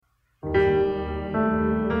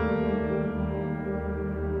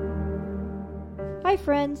Hi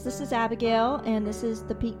friends, this is Abigail, and this is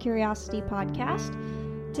the Peak Curiosity Podcast.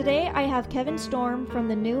 Today I have Kevin Storm from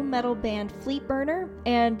the new metal band Fleetburner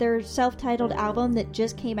and their self-titled album that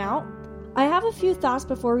just came out. I have a few thoughts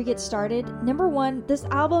before we get started. Number one, this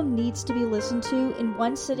album needs to be listened to in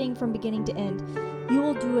one sitting from beginning to end. You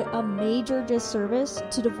will do it a major disservice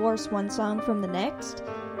to divorce one song from the next.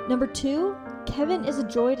 Number two, Kevin is a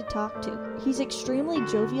joy to talk to. He's extremely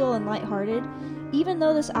jovial and lighthearted, even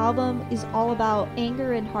though this album is all about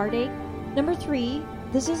anger and heartache. Number three,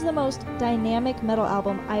 this is the most dynamic metal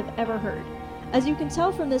album I've ever heard. As you can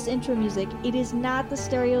tell from this intro music, it is not the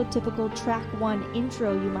stereotypical track one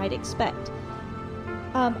intro you might expect.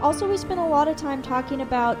 Also, we spent a lot of time talking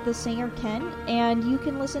about the singer Ken, and you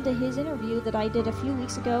can listen to his interview that I did a few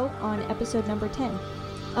weeks ago on episode number 10.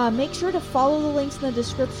 Make sure to follow the links in the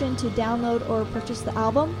description to download or purchase the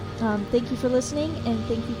album. Thank you for listening, and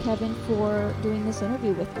thank you, Kevin, for doing this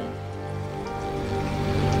interview with me.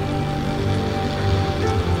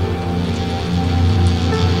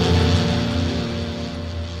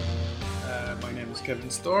 My name is Kevin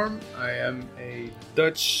Storm. I am a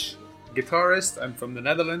Dutch guitarist. I'm from the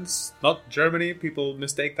Netherlands, not Germany. People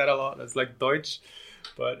mistake that a lot. It's like Deutsch.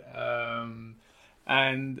 But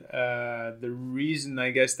the reason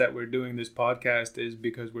I guess that we're doing this podcast is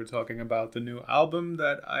because we're talking about the new album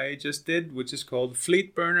that I just did, which is called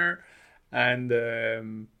Fleetburner. And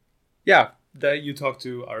that you talked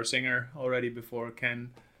to our singer already before,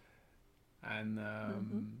 Ken. And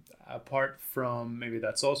apart from, maybe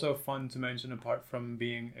that's also fun to mention, apart from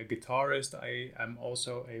being a guitarist, I am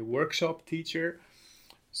also a workshop teacher.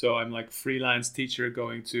 So I'm like freelance teacher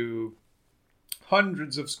going to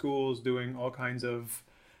hundreds of schools doing all kinds of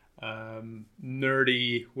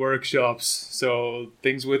nerdy workshops. So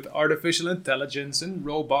things with artificial intelligence and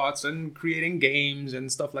robots and creating games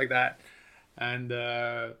and stuff like that. And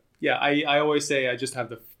I always say I just have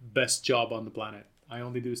the best job on the planet. I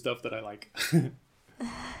only do stuff that I like.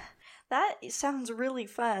 That sounds really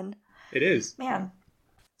fun. It is. Man.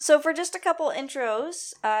 So for just a couple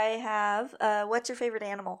intros, I have, what's your favorite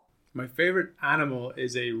animal? My favorite animal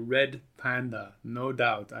is a red panda, no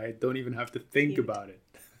doubt. I don't even have to think about it.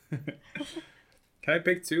 Can I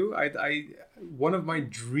pick two? One of my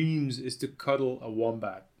dreams is to cuddle a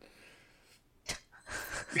wombat.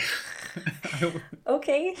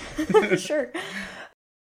 Okay, sure.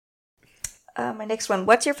 My next one.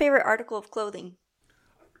 What's your favorite article of clothing?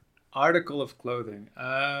 Article of clothing.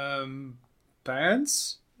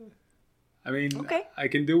 Pants. I mean, okay. I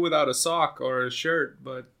can do without a sock or a shirt,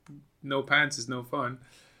 but no pants is no fun.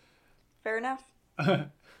 Fair enough.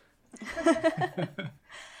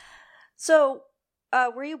 So,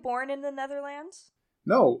 were you born in the Netherlands?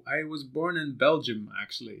 No, I was born in Belgium,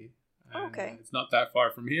 actually. Okay. It's not that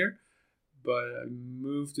far from here. But I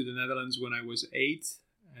moved to the Netherlands when I was 8.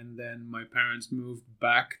 And then my parents moved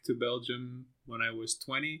back to Belgium when I was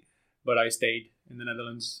 20. But I stayed in the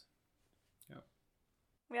Netherlands.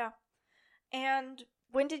 Yeah. And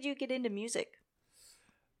when did you get into music?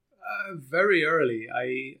 Very early.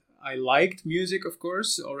 I liked music, of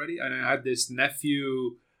course, already. And I had this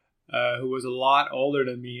nephew who was a lot older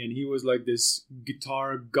than me. And he was like this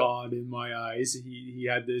guitar god in my eyes. He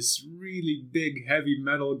had this really big, heavy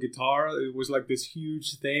metal guitar. It was like this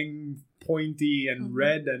huge thing, pointy and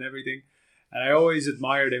red and everything. And I always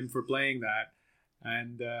admired him for playing that.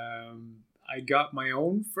 And I got my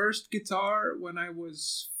own first guitar when I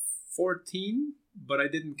was 14, but I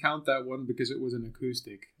didn't count that one because it was an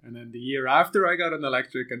acoustic. And then the year after I got an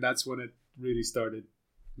electric, and that's when it really started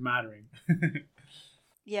mattering.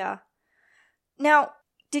 Yeah. Now,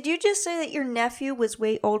 did you just say that your nephew was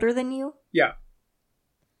way older than you? Yeah.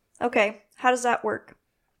 Okay. How does that work?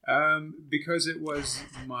 Because it was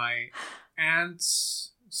my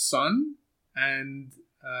aunt's son, and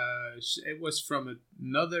it was from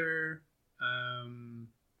another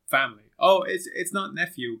family. Oh, it's not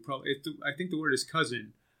nephew. I think the word is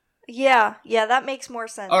cousin. Yeah, that makes more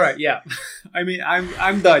sense. All right, yeah. I mean,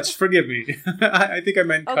 I'm Dutch. Forgive me. I think I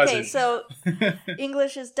meant cousin. Okay, so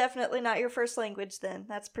English is definitely not your first language then.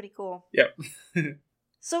 That's pretty cool. Yep.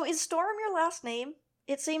 So is Storm your last name?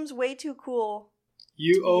 It seems way too cool.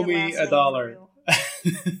 You owe me $1.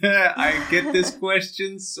 I get this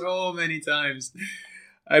question so many times.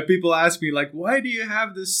 People ask me, like, why do you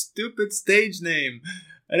have this stupid stage name?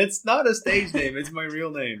 And it's not a stage name. It's my real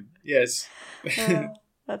name. Yes.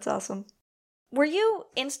 That's awesome. Were you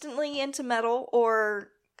instantly into metal,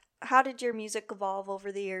 or how did your music evolve over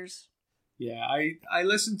the years? Yeah, I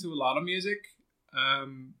listen to a lot of music,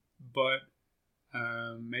 but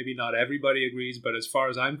maybe not everybody agrees. But as far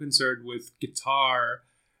as I'm concerned with guitar,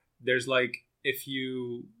 there's like if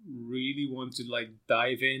you really want to like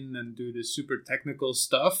dive in and do the super technical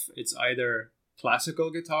stuff, it's either classical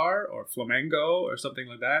guitar or flamenco or something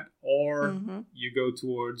like that, or you go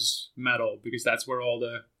towards metal, because that's where all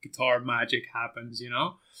the guitar magic happens, you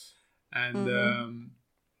know. And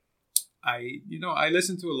I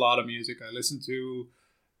listen to a lot of music. I listen to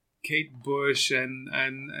Kate Bush and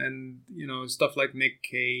you know, stuff like Nick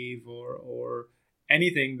Cave or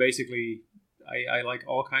anything basically. I like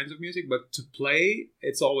all kinds of music, but to play,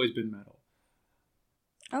 it's always been metal.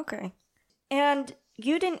 Okay. And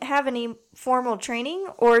you didn't have any formal training,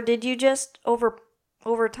 or did you just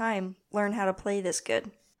over time learn how to play this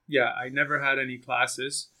good? Yeah, I never had any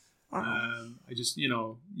classes. Wow. I just, you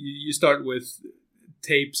know, you start with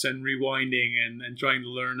tapes and rewinding and trying to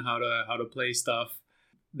learn how to play stuff.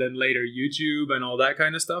 Then later YouTube and all that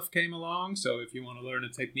kind of stuff came along. So if you want to learn a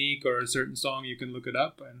technique or a certain song, you can look it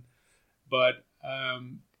up. But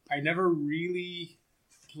I never really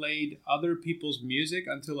played other people's music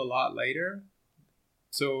until a lot later.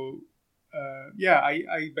 So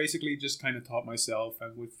I basically just kind of taught myself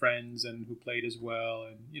and with friends and who played as well,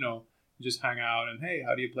 and you know, just hang out and hey,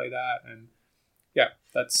 how do you play that? And yeah,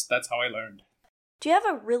 that's how I learned. Do you have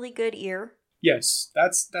a really good ear? Yes,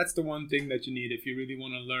 that's the one thing that you need if you really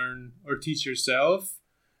want to learn or teach yourself.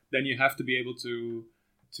 Then you have to be able to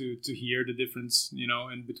hear the difference, you know,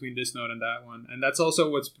 in between this note and that one. And that's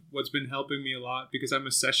also what's been helping me a lot, because I'm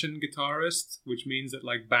a session guitarist, which means that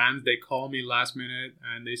like bands, they call me last minute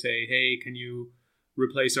and they say, hey, can you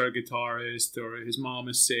replace our guitarist, or his mom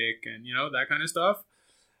is sick, and you know, that kind of stuff.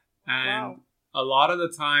 And a lot of the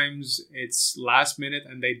times it's last minute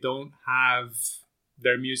and they don't have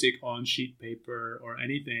their music on sheet paper or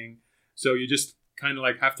anything, so you just kind of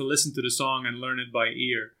like have to listen to the song and learn it by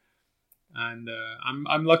ear. And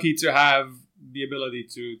I'm lucky to have the ability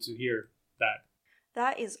to hear that.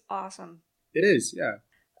 That is awesome. It is, yeah.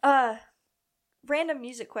 Random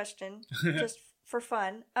music question, just for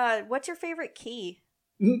fun. What's your favorite key?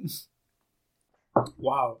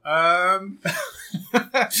 Wow.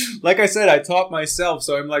 Like I said, I taught myself,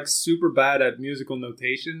 so I'm like super bad at musical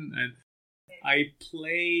notation, and I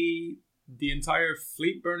play the entire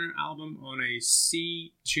Fleetburner album on a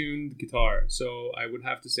C-tuned guitar, so I would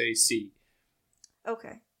have to say C.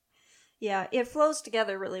 Okay. Yeah, it flows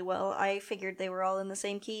together really well. I figured they were all in the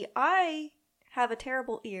same key. I have a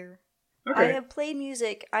terrible ear. Okay. I have played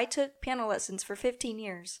music. I took piano lessons for 15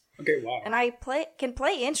 years. Okay, wow. And I can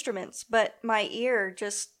play instruments, but my ear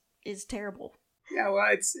just is terrible. Yeah, well,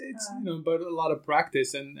 it's you know, but a lot of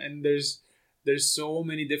practice, and there's so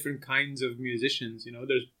many different kinds of musicians, you know.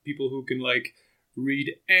 There's people who can like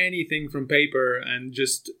read anything from paper and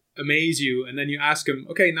just amaze you, and then you ask them,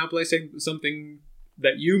 okay, now play something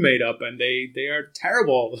that you made up, and they are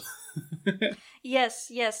terrible. Yes,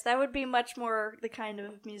 that would be much more the kind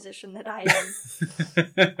of musician that I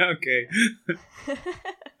am. Okay.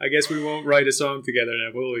 I guess we won't write a song together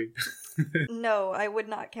now, will we? No, I would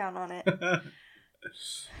not count on it.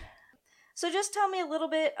 So just tell me a little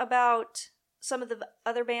bit about some of the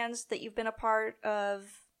other bands that you've been a part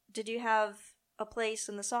of. Did you have a place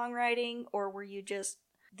in the songwriting, or were you just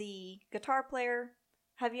the guitar player?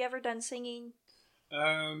 Have you ever done singing?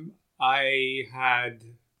 I had,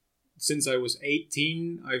 since I was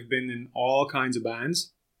 18, I've been in all kinds of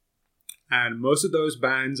bands. And most of those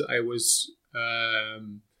bands, I was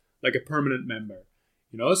like a permanent member.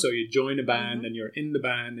 You know, so you join a band and you're in the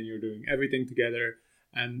band and you're doing everything together.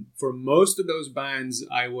 And for most of those bands,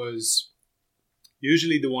 I was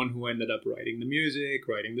usually the one who ended up writing the music,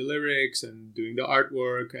 writing the lyrics, and doing the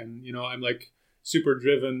artwork. And, you know, I'm like super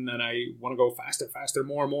driven and I want to go faster,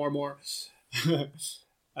 more.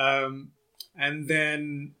 And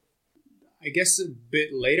then I guess a bit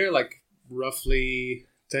later, like roughly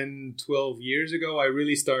 10, 12 years ago, I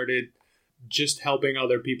really started just helping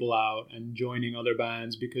other people out and joining other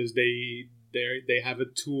bands because they have a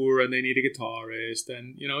tour and they need a guitarist,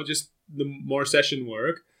 and you know, just the more session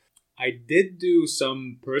work. I did do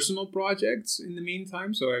some personal projects in the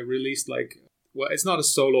meantime, so I released it's not a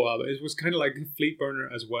solo album, it was kind of like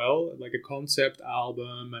Fleetburner as well, like a concept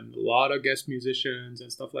album and a lot of guest musicians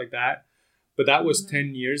and stuff like that. But that was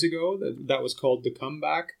 10 years ago. That was called The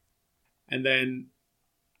Comeback. And then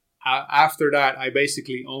after that, I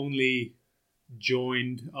basically only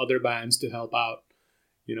joined other bands to help out,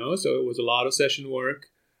 you know, so it was a lot of session work.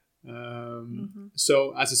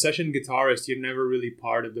 So as a session guitarist, you're never really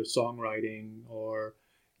part of the songwriting, or,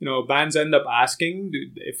 you know, bands end up asking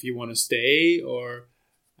if you want to stay, or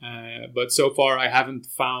but so far I haven't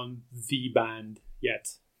found the band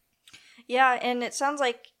yet. Yeah, and it sounds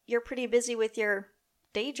like you're pretty busy with your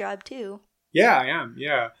day job too. Yeah, I am.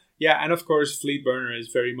 Yeah. Yeah, and of course, Fleet Burner is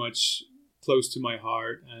very much close to my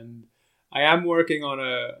heart, and I am working on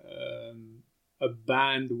a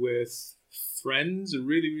band with friends, a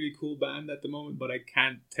really really cool band at the moment, but I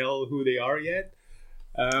can't tell who they are yet.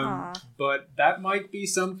 Aw. But that might be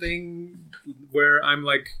something where I'm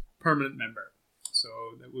like permanent member, so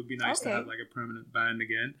that would be nice to Okay. have like a permanent band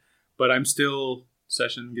again. But I'm still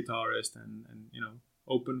session guitarist and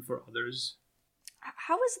open for others.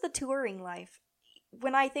 How is the touring life?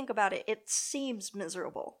 When I think about it, it seems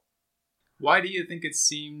miserable. Why do you think it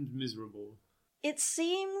seemed miserable? It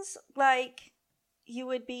seems like you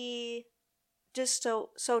would be just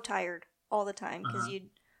so tired all the time because Uh-huh. you'd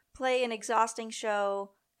play an exhausting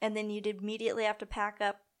show and then you'd immediately have to pack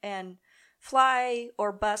up and fly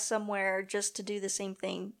or bus somewhere just to do the same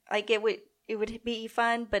thing. Like it would be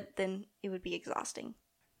fun, but then it would be exhausting.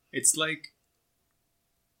 It's like,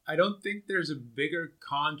 I don't think there's a bigger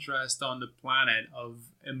contrast on the planet of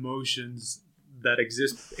emotions that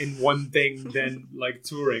exist in one thing than like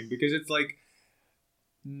touring, because it's like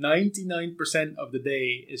 99% of the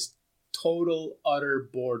day is total utter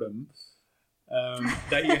boredom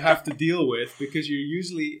that you have to deal with, because you're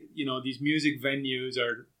usually, these music venues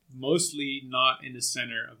are mostly not in the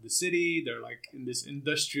center of the city. They're like in this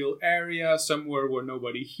industrial area somewhere where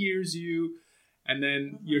nobody hears you, and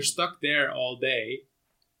then you're stuck there all day.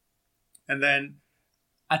 And then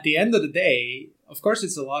at the end of the day, of course,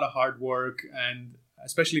 it's a lot of hard work, and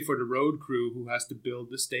especially for the road crew who has to build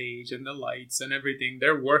the stage and the lights and everything,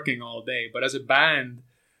 they're working all day. But as a band,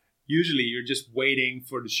 usually you're just waiting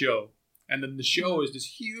for the show. And then the show is this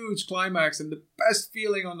huge climax and the best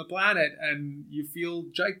feeling on the planet, and you feel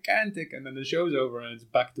gigantic, and then the show's over and it's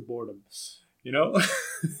back to boredom,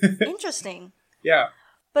 Interesting. Yeah.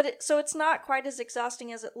 But so it's not quite as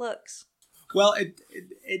exhausting as it looks. Well, it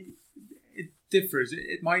differs.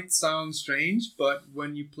 It might sound strange, but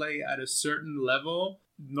when you play at a certain level,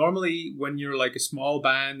 normally when you're like a small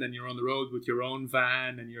band and you're on the road with your own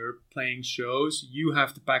van and you're playing shows, you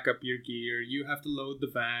have to pack up your gear, you have to load the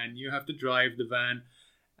van, you have to drive the van.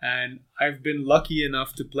 And I've been lucky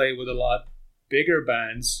enough to play with a lot bigger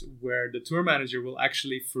bands where the tour manager will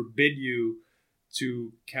actually forbid you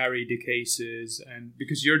to carry the cases, and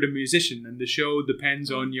because you're the musician and the show depends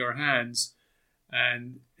on your hands.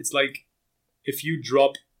 And it's like, if you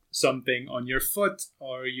drop something on your foot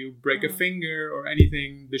or you break a finger or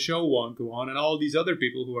anything, the show won't go on, and all these other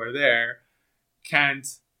people who are there can't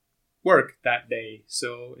work that day.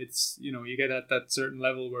 So it's, you get at that certain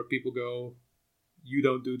level where people go, you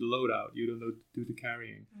don't do the loadout, you don't do the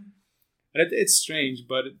carrying. And it's strange,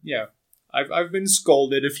 but yeah, I've been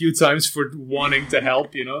scolded a few times for wanting to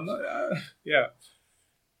help, yeah.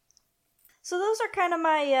 So those are kind of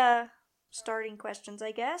my starting questions,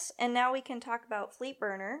 I guess. And now we can talk about Fleet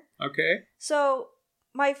Burner. Okay. So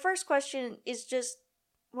my first question is just,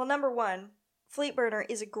 well, number one, Fleet Burner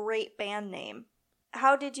is a great band name.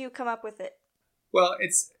 How did you come up with it? Well,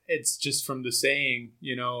 it's just from the saying,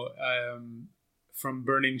 from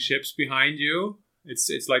burning ships behind you. It's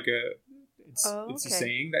like it's a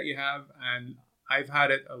saying that you have, and I've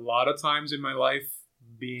had it a lot of times in my life,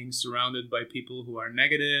 being surrounded by people who are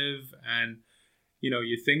negative, and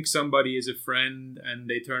you think somebody is a friend and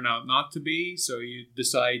they turn out not to be, so you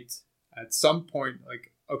decide at some point,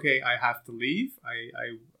 like, okay, I have to leave.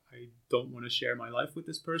 I don't want to share my life with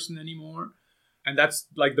this person anymore. And that's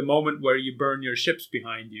like the moment where you burn your ships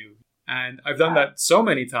behind you. And I've done that so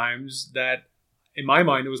many times that in my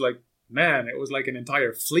mind it was like, man, it was like an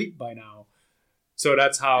entire fleet by now. So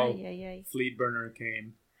that's how Fleet Burner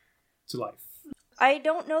came to life. I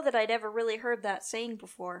don't know that I'd ever really heard that saying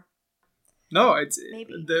before. No, it's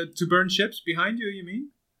Maybe. To burn ships behind you, you mean?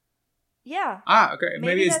 Yeah. Ah, okay.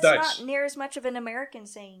 Maybe it's that's Dutch. not near as much of an American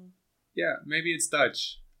saying. Yeah, maybe it's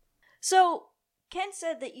Dutch. So, Ken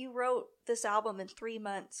said that you wrote this album in 3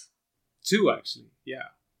 months. 2, actually. Yeah.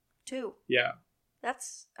 2. Yeah.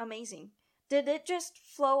 That's amazing. Did it just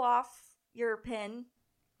flow off your pen?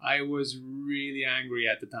 I was really angry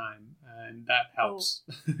at the time, and that helps.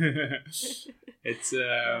 It's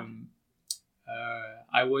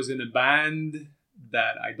I was in a band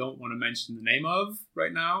that I don't want to mention the name of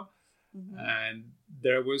right now, and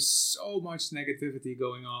there was so much negativity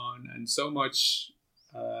going on, and so much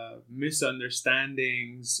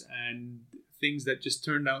misunderstandings and things that just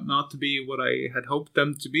turned out not to be what I had hoped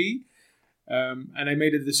them to be. And I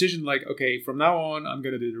made a decision like, okay, from now on, I'm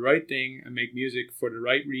going to do the right thing and make music for the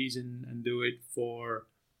right reason, and do it for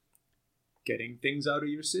getting things out of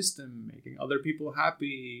your system, making other people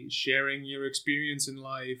happy, sharing your experience in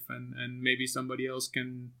life, and maybe somebody else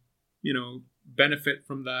can, benefit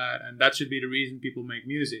from that. And that should be the reason people make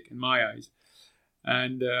music, in my eyes.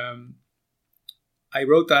 And I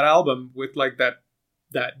wrote that album with like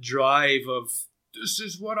that drive of, this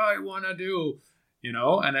is what I want to do, you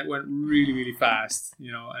know, and it went really, really fast,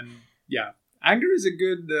 you know. And yeah, anger is a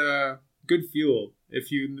good fuel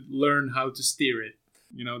if you learn how to steer it.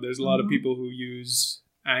 You know, there's a lot of people who use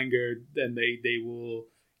anger, and they will,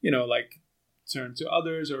 you know, like turn to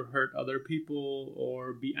others or hurt other people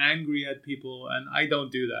or be angry at people. And I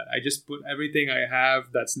don't do that. I just put everything I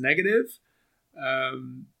have that's negative,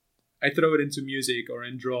 I throw it into music or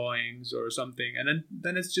in drawings or something, and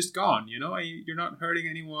then it's just gone, you know. You're not hurting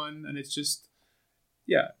anyone, and it's just,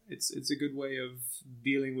 yeah, it's a good way of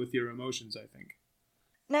dealing with your emotions, I think.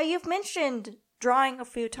 Now, you've mentioned drawing a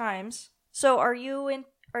few times. So are you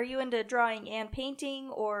into drawing and painting,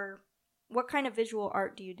 or what kind of visual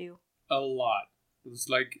art do you do? A lot. It's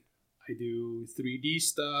like I do 3D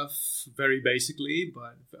stuff very basically,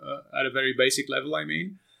 but at a very basic level, I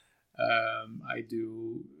mean. I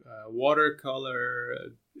do watercolor,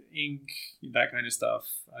 ink, that kind of stuff.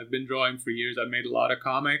 I've been drawing for years. I've made a lot of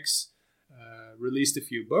comics, released a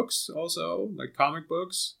few books also, like comic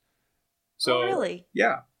books. So, oh, really?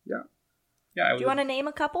 Yeah. Do you want to name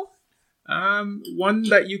a couple? One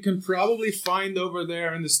that you can probably find over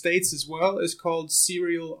there in the States as well is called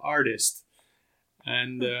Serial Artist.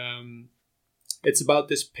 And it's about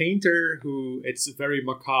this painter it's a very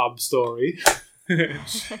macabre story,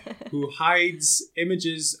 who hides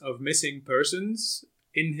images of missing persons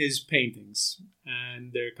in his paintings.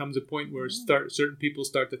 And there comes a point where certain people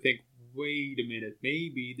start to think, wait a minute,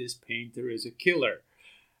 maybe this painter is a killer.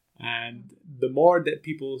 And the more that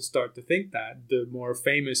people start to think that, the more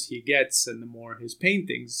famous he gets, and the more his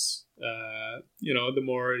paintings, the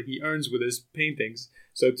more he earns with his paintings.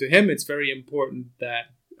 So to him, it's very important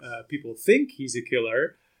that people think he's a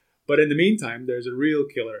killer. But in the meantime, there's a real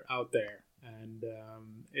killer out there. And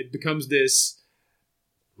it becomes this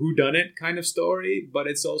whodunit kind of story, but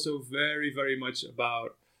it's also very, very much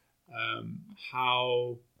about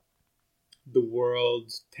how the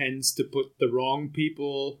world tends to put the wrong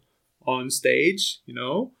people on stage. You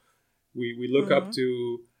know, we look up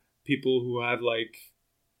to people who have like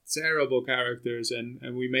terrible characters,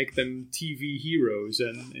 and we make them TV heroes,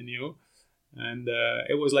 and you know, and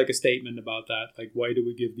it was like a statement about that, like, why do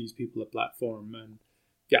we give these people a platform? And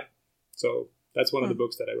yeah, so that's one of the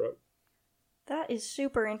books that I wrote. That is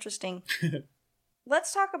super interesting.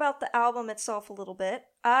 Let's talk about the album itself a little bit.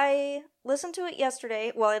 I listened to it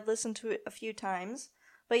yesterday. Well, I'd listened to it a few times,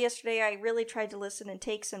 but yesterday I really tried to listen and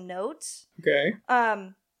take some notes. Okay.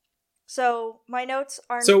 So my notes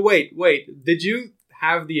are... So wait. Did you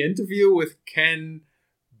have the interview with Ken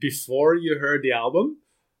before you heard the album?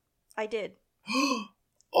 I did.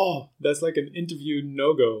 Oh, that's like an interview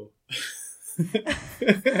no-go.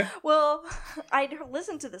 Well, I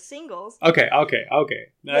listened to the singles. Okay.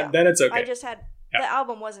 Then it's okay. I just had... Yeah. The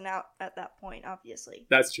album wasn't out at that point, obviously.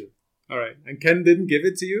 That's true. All right. And Ken didn't give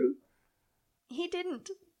it to you? He didn't.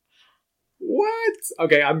 What?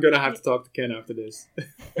 Okay, I'm going to have to talk to Ken after this.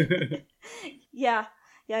 Yeah,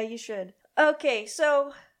 you should. Okay,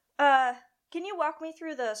 so can you walk me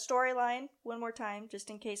through the storyline one more time, just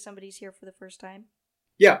in case somebody's here for the first time?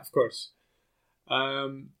 Yeah, of course.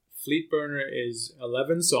 Fleetburner is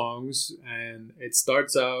 11 songs, and it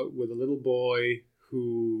starts out with a little boy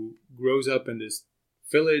who grows up in this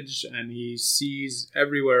village, and he sees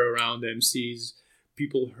everywhere around him, sees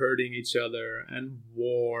people hurting each other, and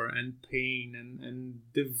war, and pain, and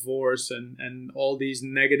divorce, and all these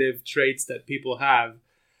negative traits that people have.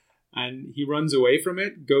 And he runs away from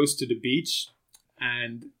it, goes to the beach,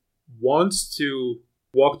 and wants to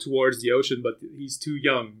walk towards the ocean, but he's too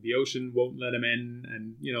young. The ocean won't let him in,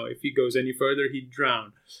 and if he goes any further, he'd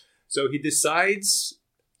drown. So he decides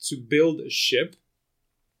to build a ship,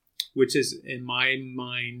 which is, in my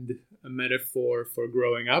mind, a metaphor for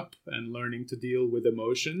growing up and learning to deal with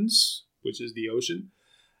emotions, which is the ocean.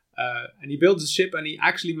 And he builds a ship, and he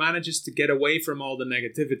actually manages to get away from all the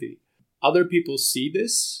negativity. Other people see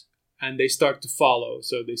this, and they start to follow.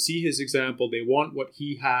 So they see his example. They want what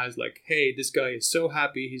he has. Like, hey, this guy is so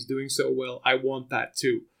happy. He's doing so well. I want that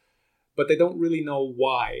too. But they don't really know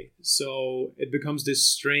why. So it becomes this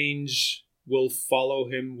strange, we'll follow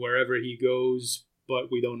him wherever he goes, but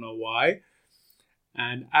we don't know why.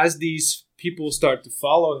 And as these people start to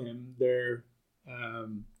follow him, there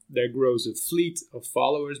grows a fleet of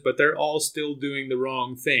followers, but they're all still doing the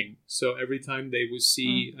wrong thing. So every time they would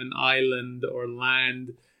see an island or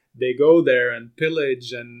land, they go there and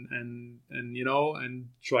pillage and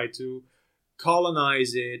try to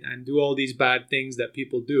colonize it and do all these bad things that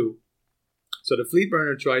people do. So the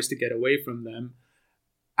Fleetburner tries to get away from them.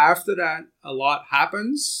 After that, a lot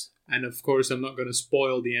happens, And of course, I'm not going to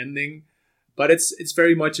spoil the ending, but it's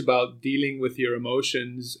very much about dealing with your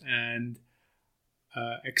emotions and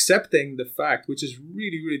accepting the fact, which is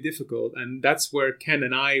really, really difficult. And that's where Ken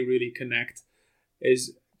and I really connect,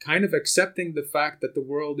 is kind of accepting the fact that the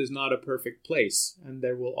world is not a perfect place, and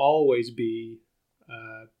there will always be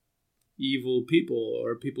evil people,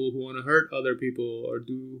 or people who want to hurt other people, or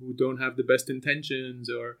who don't have the best intentions,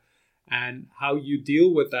 and how you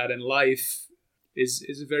deal with that in life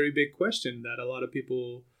is a very big question that a lot of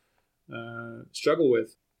people struggle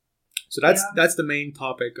with. So that's the main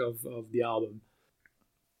topic of the album.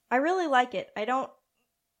 I really like it. I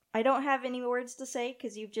don't have any words to say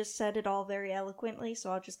because you've just said it all very eloquently,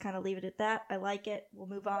 so I'll just kind of leave it at that. I like it. We'll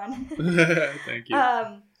move on. Thank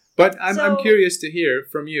you. But I'm curious to hear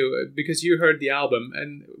from you, because you heard the album,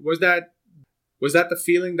 and was that the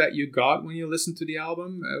feeling that you got when you listened to the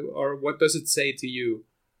album, or what does it say to you?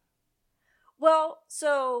 Well,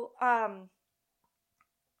 so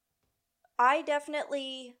I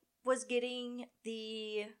definitely was getting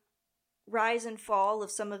the rise and fall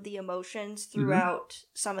of some of the emotions throughout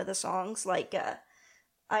some of the songs. Like it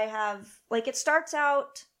starts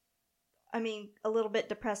out, I mean, a little bit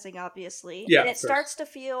depressing, obviously. Yeah, and it starts to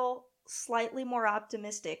feel slightly more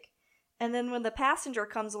optimistic. And then when the passenger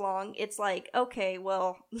comes along, it's like, okay,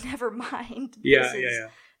 well, never mind.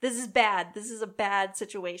 This is bad. This is a bad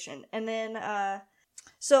situation. And then,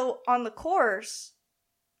 so on the chorus,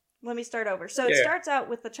 let me start over. So it starts out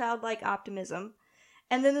with the childlike optimism.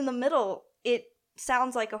 And then in the middle, it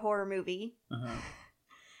sounds like a horror movie. Uh-huh.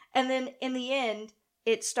 And then in the end,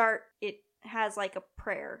 it has like a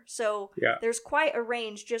prayer. So there's quite a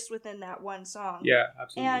range just within that one song. Yeah,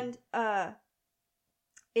 absolutely. And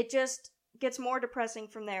it just gets more depressing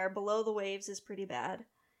from there. Below the Waves is pretty bad.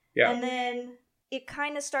 Yeah. And then it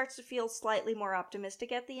kind of starts to feel slightly more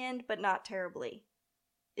optimistic at the end, but not terribly.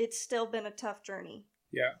 It's still been a tough journey.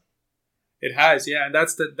 Yeah. It has, yeah. And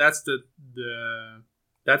that's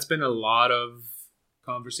been a lot of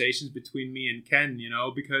conversations between me and Ken,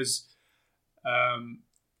 because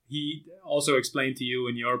he also explained to you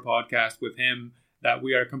in your podcast with him that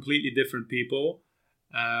we are completely different people.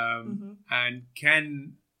 And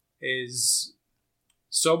Ken is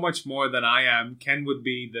so much more than I am. Ken would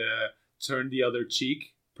be the turn the other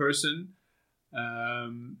cheek person.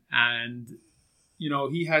 And,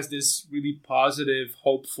 he has this really positive,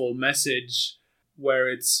 hopeful message where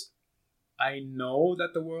it's, I know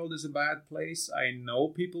that the world is a bad place. I know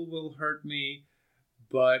people will hurt me,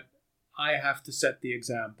 but I have to set the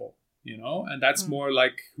example, and that's more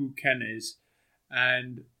like who Ken is.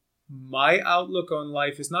 And my outlook on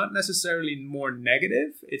life is not necessarily more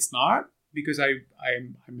negative. It's not, because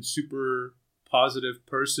I'm a super positive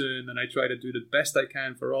person and I try to do the best I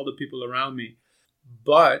can for all the people around me.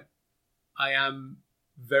 But I am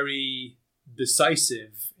very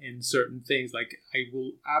decisive in certain things. Like, I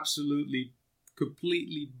will absolutely,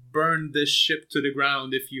 completely burn this ship to the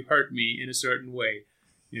ground if you hurt me in a certain way,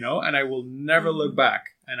 and I will never look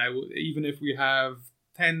back. And I will, even if we have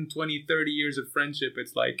 10, 20, 30 years of friendship,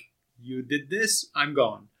 it's like, you did this, I'm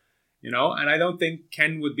gone, and I don't think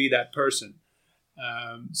Ken would be that person.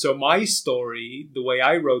 So my story, the way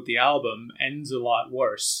I wrote the album, ends a lot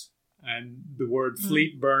worse. And the word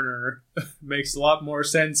fleet burner makes a lot more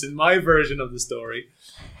sense in my version of the story.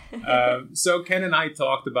 So Ken and I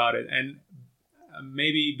talked about it, and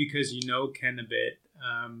maybe because you know Ken a bit,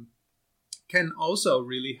 Ken also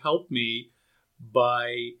really helped me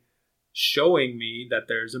by showing me that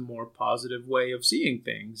there's a more positive way of seeing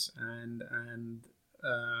things and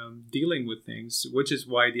dealing with things, which is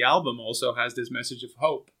why the album also has this message of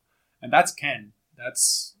hope. And that's Ken.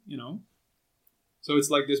 That's, so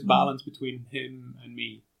it's like this balance between him and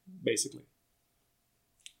me, basically.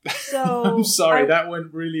 So I'm sorry, that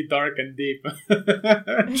went really dark and deep.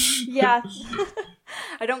 Yeah.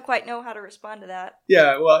 I don't quite know how to respond to that.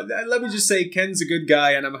 Yeah, well, let me just say Ken's a good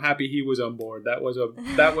guy, and I'm happy he was on board. That was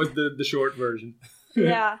the short version.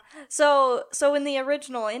 Yeah. So in the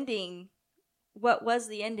original ending, what was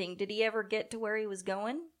the ending? Did he ever get to where he was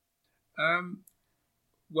going?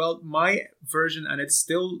 Well, my version, and it's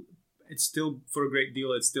still for a great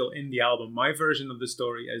deal, it's still in the album. My version of the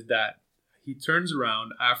story is that he turns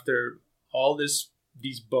around after all these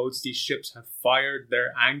boats, these ships have fired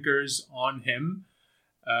their anchors on him,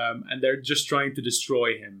 and they're just trying to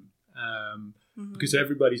destroy him. Because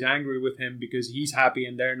everybody's angry with him because he's happy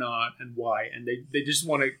and they're not, and why? And they just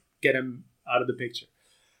want to get him out of the picture.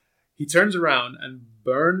 He turns around and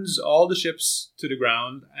burns all the ships to the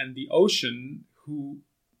ground, and the ocean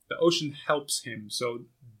helps him. So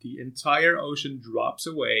the entire ocean drops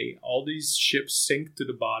away. All these ships sink to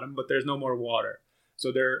the bottom, but there's no more water.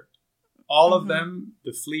 So they're all of them,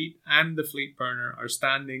 the fleet and the fleet burner, are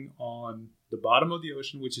standing on the bottom of the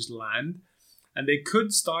ocean, which is land. And they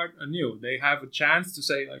could start anew. They have a chance to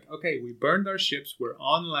say, like, okay, we burned our ships, we're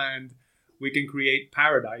on land, we can create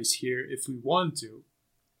paradise here if we want to.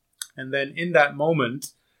 And then in that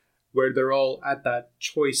moment where they're all at that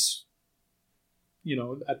choice,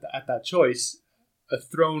 at that choice, a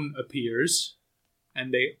throne appears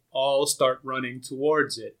and they all start running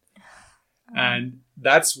towards it. And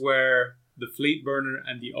that's where the fleet burner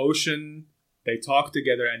and the ocean, they talk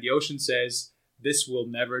together, and the ocean says, this will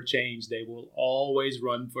never change. They will always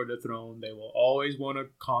run for the throne. They will always want to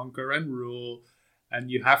conquer and rule. And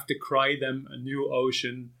you have to cry them a new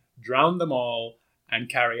ocean, drown them all, and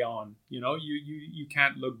carry on. You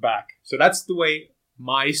can't look back. So that's the way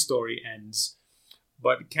my story ends.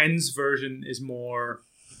 But Ken's version is more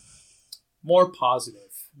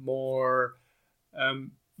positive, more...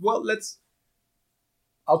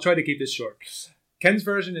 I'll try to keep this short. Ken's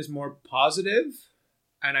version is more positive.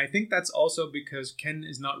 And I think that's also because Ken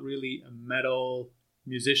is not really a metal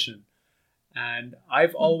musician. And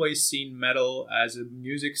I've always seen metal as a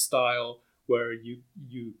music style where you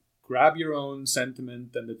grab your own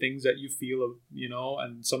sentiment and the things that you feel,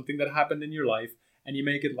 and something that happened in your life, and you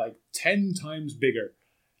make it like 10 times bigger,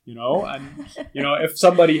 and, if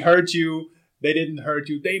somebody hurt you, they didn't hurt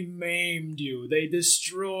you, they maimed you, they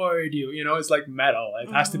destroyed you, it's like metal.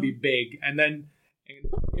 It has to be big. And then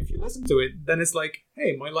if you listen to it, then it's like,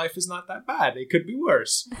 hey, my life is not that bad. It could be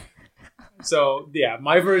worse. So, yeah,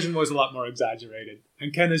 my version was a lot more exaggerated.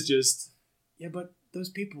 And Ken is just, yeah, but those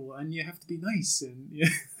people, and you have to be nice. And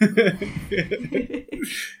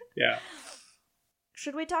yeah.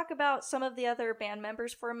 Should we talk about some of the other band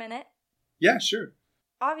members for a minute? Yeah, sure.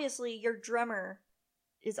 Obviously, your drummer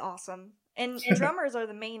is awesome. And drummers are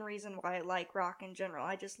the main reason why I like rock in general.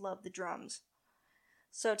 I just love the drums.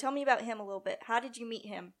 So tell me about him a little bit. How did you meet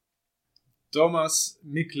him? Thomas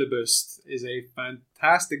Myklebust is a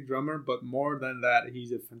fantastic drummer, but more than that,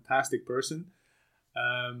 he's a fantastic person.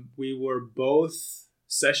 We were both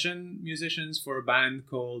session musicians for a band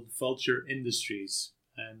called Vulture Industries,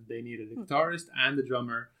 and they needed a guitarist and a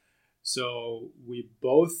drummer. So we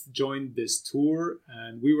both joined this tour,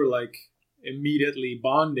 and we were like immediately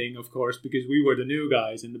bonding, of course, because we were the new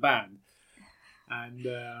guys in the band. And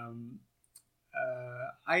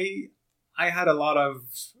I had a lot of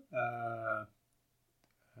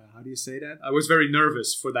how do you say that? I was very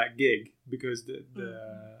nervous for that gig because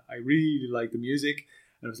I really liked the music,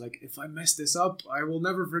 and I was like, if I mess this up, I will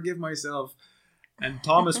never forgive myself. And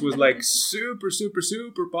Thomas was like super, super,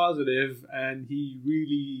 super positive, and he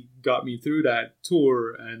really got me through that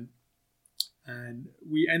tour. And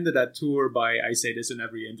we ended that tour by, I say this in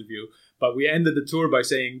every interview, but we ended the tour by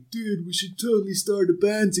saying, dude, we should totally start a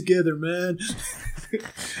band together, man.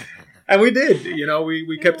 And we did,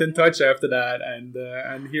 we kept in touch after that,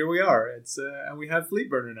 and here we are. And we have Fleet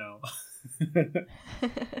Burner now.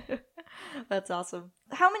 That's awesome.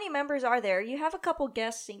 How many members are there? You have a couple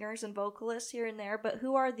guest singers and vocalists here and there, but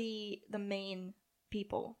who are the main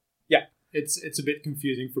people? Yeah, it's a bit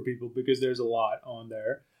confusing for people because there's a lot on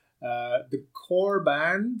there. The core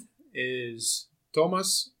band is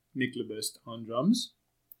Thomas Myklebust on drums,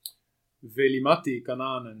 Veli-Matti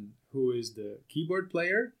Kananen, who is the keyboard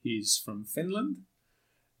player. He's from Finland.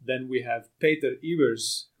 Then we have Peter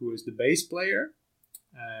Ivers, who is the bass player,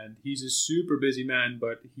 and he's a super busy man,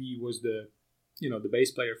 but he was the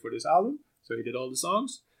bass player for this album, so he did all the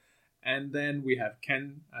songs. And then we have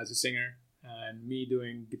Ken as a singer, and me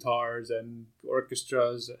doing guitars and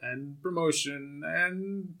orchestras and promotion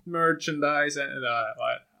and merchandise and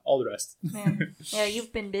all the rest. Man. Yeah,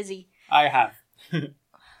 you've been busy. I have.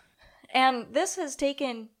 And this has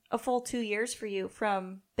taken a full 2 years for you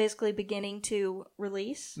from basically beginning to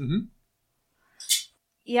release. Mm-hmm.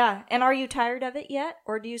 Yeah, and are you tired of it yet,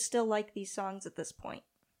 or do you still like these songs at this point?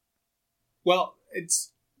 Well,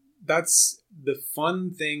 that's the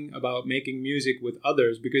fun thing about making music with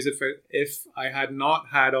others, because if I had not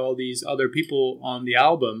had all these other people on the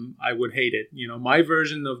album, I would hate it. My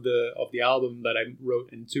version of the album that I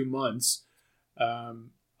wrote in 2 months,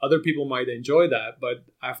 other people might enjoy that, but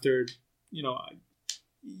after,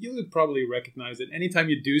 you would probably recognize that anytime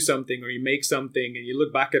you do something or you make something and you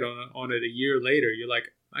look back on it a year later, you're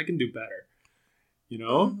like, I can do better,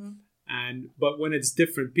 Mm-hmm. But when it's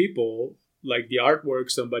different people, like the artwork,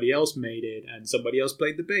 somebody else made it and somebody else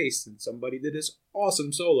played the bass and somebody did this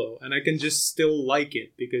awesome solo, and I can just still like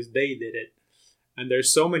it because they did it. And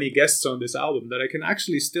there's so many guests on this album that I can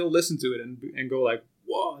actually still listen to it and go like,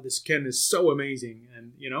 whoa, this Ken is so amazing.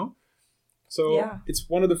 And, So yeah. It's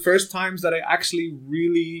one of the first times that I actually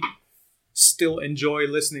really still enjoy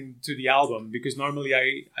listening to the album, because normally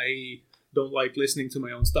I don't like listening to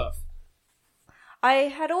my own stuff. I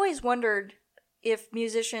had always wondered if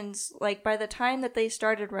musicians, like, by the time that they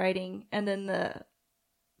started writing and then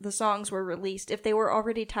the songs were released, if they were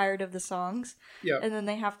already tired of the songs, Yeah. and then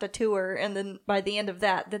they have to tour, and then by the end of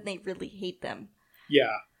that, then they really hate them.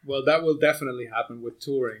 Yeah, well, that will definitely happen with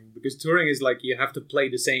touring, because touring is like you have to play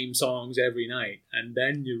the same songs every night, and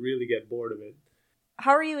then you really get bored of it.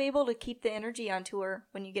 How are you able to keep the energy on tour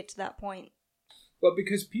when you get to that point? Well,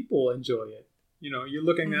 because people enjoy it. You know, you're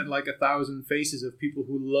looking at like 1,000 faces of people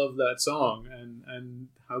who love that song, and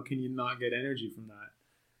how can you not get energy from that?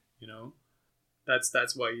 You know,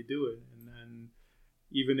 that's why you do it. And then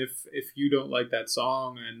even if you don't like that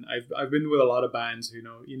song, and I've been with a lot of bands, you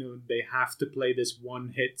know they have to play this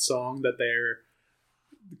one hit song that they're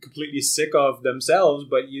completely sick of themselves,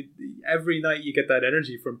 but every night you get that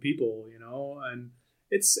energy from people, you know, and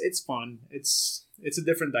it's fun. It's a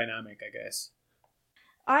different dynamic, I guess.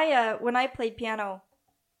 When I played piano,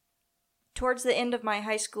 towards the end of my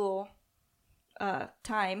high school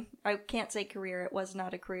time, I can't say career, it was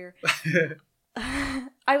not a career.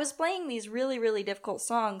 I was playing these really, really difficult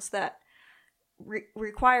songs that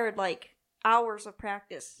required like hours of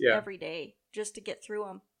practice every day just to get through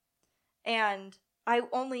them. And I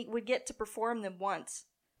only would get to perform them once.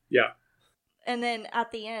 Yeah. And then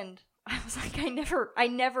at the end, I was like, I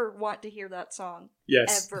never want to hear that song.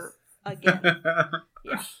 Yes. Ever again.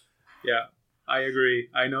 Yeah, I agree.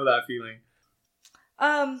 I know that feeling.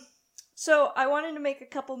 So I wanted to make a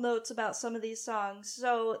couple notes about some of these songs.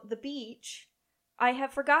 So The Beach, I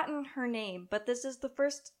have forgotten her name, but this is the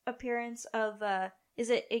first appearance of, is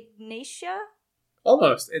it Ignatia?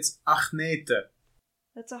 Almost. It's Agnete.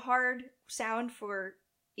 That's a hard sound for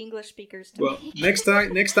English speakers to Well, make.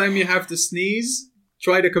 next time you have to sneeze,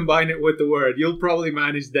 try to combine it with the word. You'll probably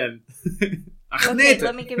manage then. Agnete. Okay,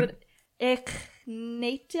 let me give it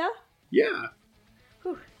Ignatia? Yeah.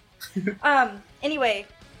 Whew. Anyway,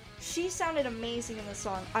 she sounded amazing in the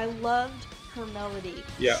song. I loved her melody.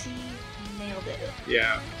 Yeah. She nailed it.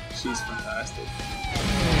 Yeah, she's fantastic.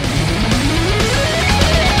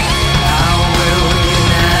 How will you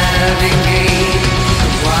navigate the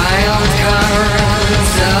wild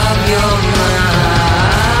currents of your mind?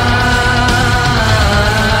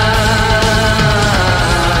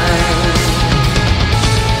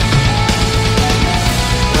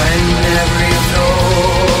 When every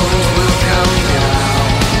thought will come down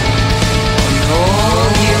on all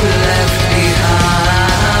you left behind.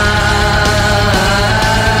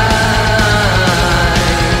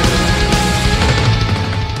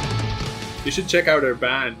 You should check out her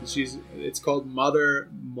band. It's called Mother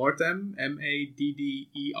Mortem,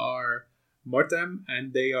 Madder Mortem,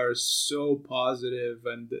 and they are so positive,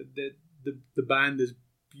 and the band is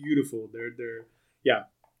beautiful. They're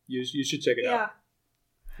you should check it out.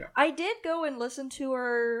 Yeah. I did go and listen to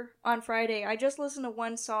her on Friday. I just listened to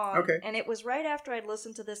one song. Okay. And it was right after I'd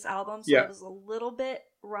listened to this album, so Yeah. I was a little bit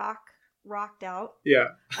rocked out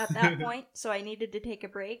Yeah. at that point, so I needed to take a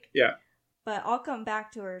break. Yeah. But I'll come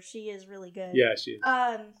back to her. She is really good. Yeah, she is.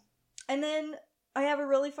 And then I have a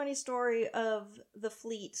really funny story of the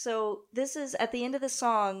Fleet. So this is at the end of the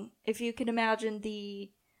song, if you can imagine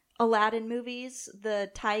the Aladdin movies, the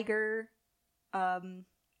tiger,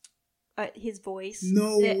 his voice.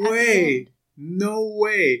 No at the way. end. No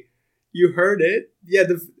way. You heard it? Yeah,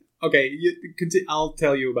 okay, I'll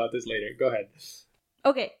tell you about this later. Go ahead.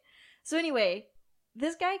 Okay. So anyway,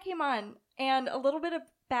 this guy came on, and a little bit of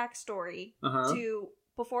backstory to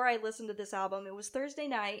before I listened to this album. It was Thursday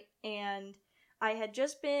night, and I had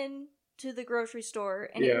just been to the grocery store,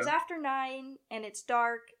 and it was after 9, and it's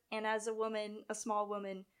dark, and as a woman, a small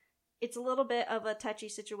woman, it's a little bit of a touchy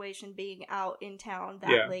situation being out in town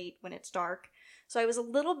that late when it's dark. So I was a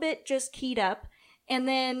little bit just keyed up, and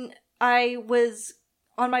then I was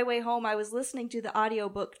on my way home, I was listening to the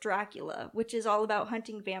audiobook Dracula, which is all about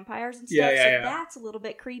hunting vampires and stuff. That's a little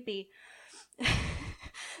bit creepy.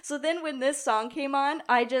 So then when this song came on,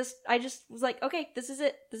 I just was like, okay, this is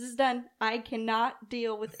it. This is done. I cannot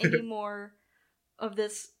deal with any more of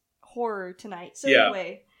this horror tonight. So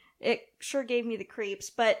anyway, it sure gave me the creeps,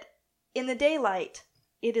 but in the daylight,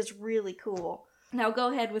 it is really cool. Now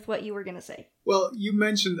go ahead with what you were going to say. Well, you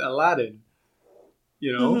mentioned Aladdin,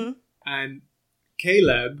 and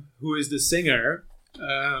Caleb, who is the singer,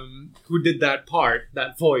 who did that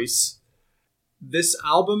voice. This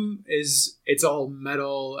album it's all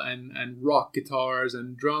metal and rock guitars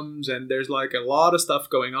and drums, and there's like a lot of stuff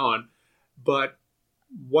going on. But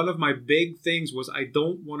one of my big things was I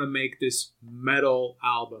don't want to make this metal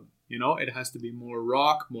album. You know, it has to be more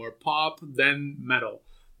rock, more pop than metal.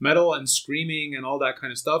 metal and screaming and all that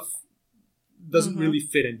kind of stuff doesn't really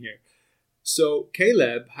fit in here. So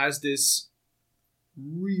Caleb has this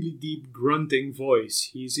really deep grunting voice.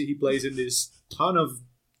 He plays in this ton of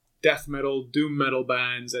death metal, doom metal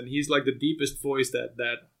bands, and he's like the deepest voice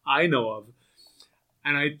that I know of.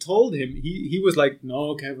 And I told him, he was like,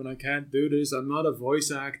 no, Kevin, I can't do this. I'm not a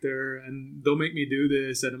voice actor, and don't make me do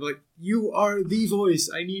this. And I'm like, you are the voice.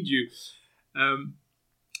 I need you.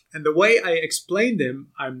 And the way I explained him,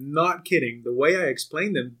 I'm not kidding. The way I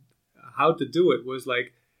explained him how to do it was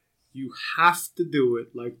like, you have to do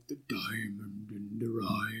it like the diamond and the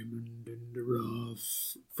diamond and the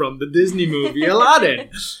rough from the Disney movie Aladdin.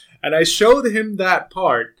 And I showed him that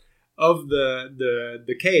part of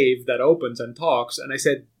the cave that opens and talks, and I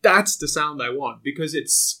said, that's the sound I want, because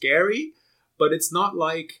it's scary, but it's not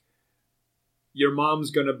like your mom's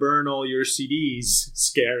gonna burn all your CDs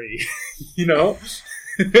scary, you know.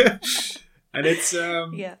 And it's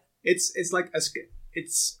it's like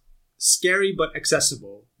it's scary but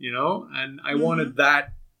accessible, you know. And I wanted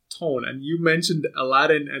that tone. And you mentioned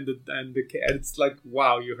Aladdin and it's like,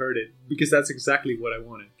 wow, you heard it, because that's exactly what I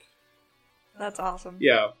wanted. That's awesome.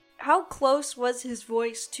 Yeah. How close was his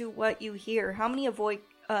voice to what you hear? How many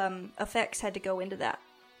effects had to go into that?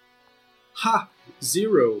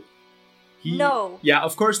 Zero. No. Yeah,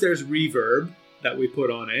 of course there's reverb that we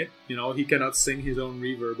put on it. You know, he cannot sing his own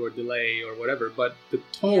reverb or delay or whatever. But the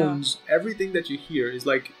tones, everything that you hear is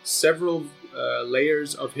like several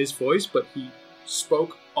layers of his voice, but he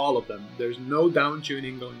spoke all of them. There's no down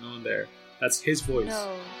tuning going on there. That's his voice.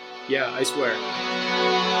 No. Yeah, I swear. There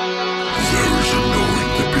is a knowing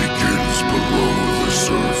that begins below the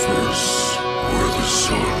surface, where the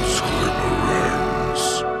sun's glimmer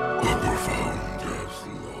ends, a profound death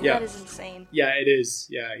low. Yeah. That is insane. Yeah, it is.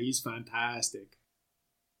 Yeah, he's fantastic.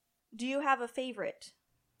 Do you have a favorite?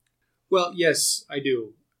 Well, yes, I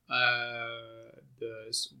do.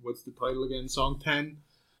 What's the title again? Song 10?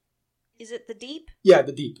 Is it The Deep? Yeah,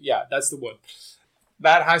 The Deep. Yeah, that's the one.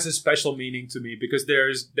 That has a special meaning to me, because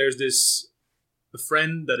there's this a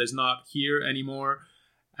friend that is not here anymore,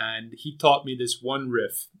 and he taught me this one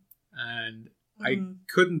riff, and I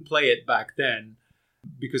couldn't play it back then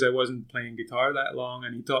because I wasn't playing guitar that long,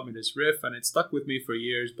 and he taught me this riff, and it stuck with me for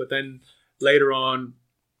years. But then later on,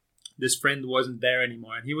 this friend wasn't there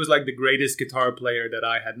anymore, and he was like the greatest guitar player that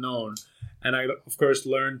I had known, and I of course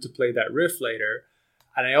learned to play that riff later,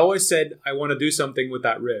 and I always said I want to do something with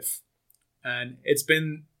that riff. And it's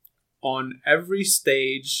been on every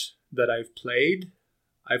stage that I've played,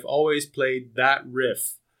 I've always played that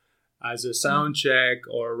riff as a sound check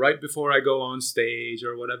or right before I go on stage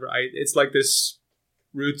or whatever. It's like this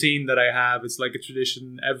routine that I have. It's like a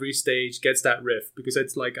tradition. Every stage gets that riff, because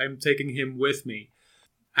it's like I'm taking him with me.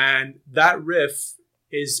 And that riff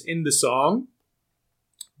is in the song,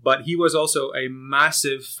 but he was also a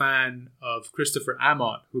massive fan of Christopher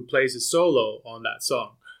Amott, who plays a solo on that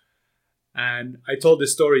song. And I told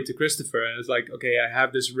this story to Christopher, and I was like, okay, I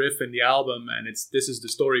have this riff in the album, and this is the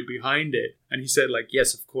story behind it. And he said, like,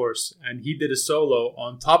 yes, of course. And he did a solo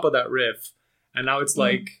on top of that riff. And now it's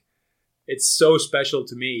like, it's so special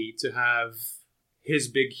to me to have his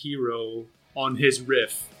big hero on his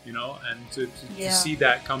riff, you know, and to see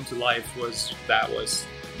that come to life that was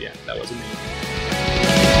amazing.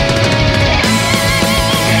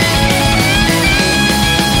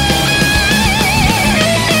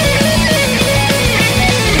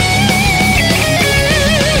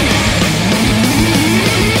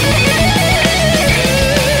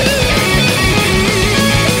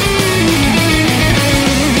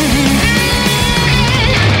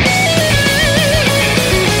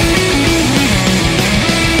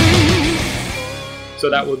 So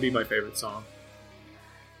that would be my favorite song.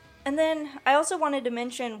 And then I also wanted to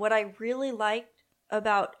mention what I really liked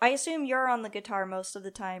about... I assume you're on the guitar most of the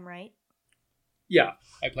time, right? Yeah,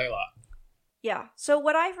 I play a lot. Yeah. So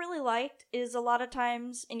what I really liked is a lot of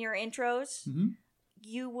times in your intros,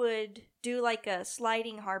 you would do like a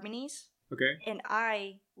sliding harmonies. Okay. And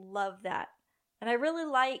I love that. And I really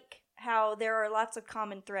like how there are lots of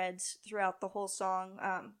common threads throughout the whole song.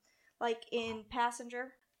 Like in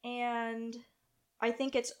Passenger and... I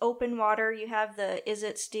think it's Open Water. You have the Is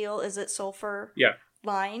It Steel, Is It Sulfur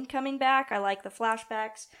line coming back. I like the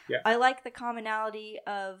flashbacks. Yeah. I like the commonality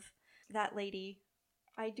of that lady.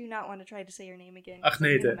 I do not want to try to say her name again.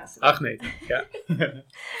 Agnete. Yeah.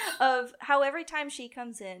 Of how every time she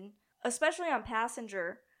comes in, especially on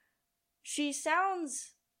Passenger, she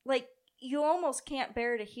sounds like you almost can't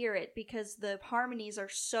bear to hear it because the harmonies are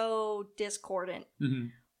so discordant. Mm-hmm.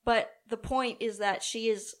 But the point is that she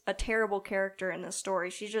is a terrible character in this story.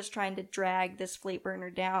 She's just trying to drag this fleet burner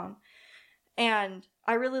down. And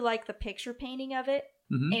I really like the picture painting of it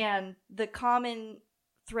Mhm. and the common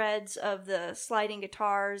threads of the sliding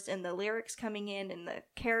guitars and the lyrics coming in and the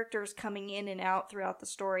characters coming in and out throughout the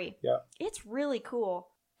story. Yeah. It's really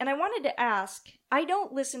cool. And I wanted to ask, I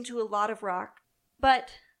don't listen to a lot of rock,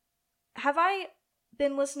 but have I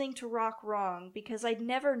been listening to rock wrong? Because I'd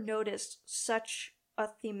never noticed such a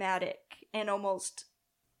thematic and almost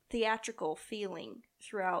theatrical feeling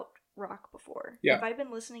throughout rock before. Yeah. Have I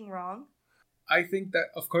been listening wrong? I think that,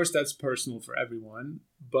 of course, that's personal for everyone,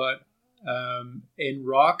 but in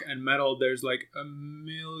rock and metal, there's like a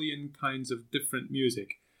million kinds of different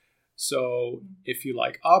music. So if you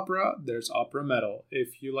like opera, there's opera metal.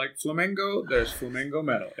 If you like flamenco, there's flamenco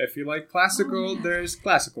metal. If you like classical, there's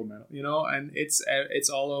classical metal. You know, and it's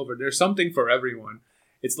all over. There's something for everyone.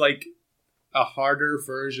 It's like a harder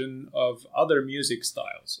version of other music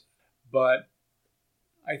styles. But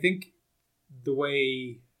I think the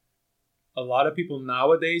way a lot of people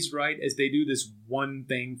nowadays write is they do this one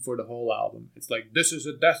thing for the whole album. It's like, this is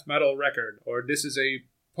a death metal record, or this is a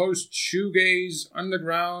post shoegaze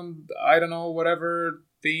underground, I don't know, whatever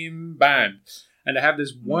theme band. And they have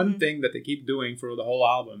this one thing that they keep doing for the whole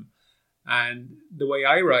album. And the way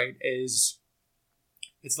I write is,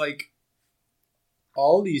 it's like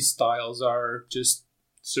all these styles are just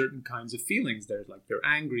certain kinds of feelings. There's like, you're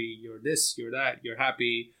angry, you're this, you're that, you're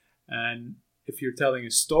happy. And if you're telling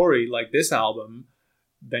a story like this album,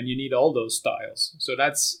 then you need all those styles. So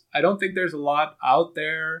I don't think there's a lot out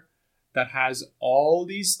there that has all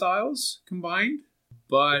these styles combined.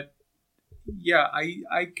 But yeah,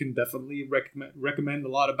 I can definitely recommend a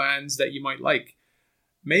lot of bands that you might like.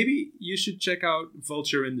 Maybe you should check out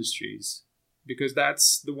Vulture Industries, because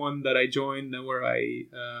that's the one that I joined and where I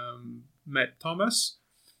met Thomas.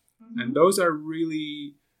 And those are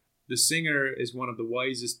really... The singer is one of the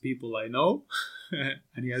wisest people I know.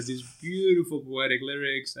 And he has these beautiful poetic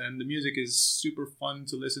lyrics, and the music is super fun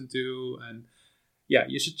to listen to. And yeah,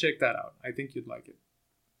 you should check that out. I think you'd like it.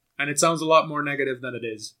 And it sounds a lot more negative than it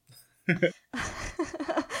is.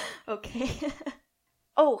 Okay.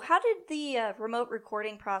 Oh, how did the remote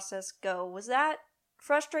recording process go? Was that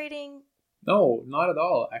frustrating? No, not at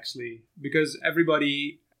all, actually. Because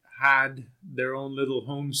everybody had their own little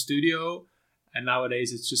home studio. And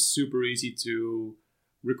nowadays it's just super easy to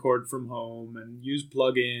record from home and use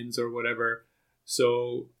plugins or whatever.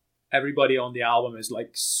 So everybody on the album is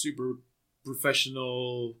like super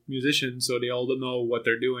professional musicians. So they all know what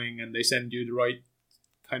they're doing, and they send you the right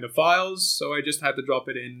kind of files. So I just had to drop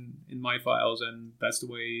it in my files, and that's the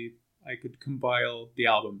way I could compile the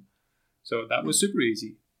album. So that was super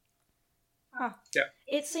easy. Huh. Yeah.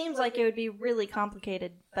 It seems like it would be really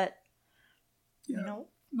complicated, but Yeah. no.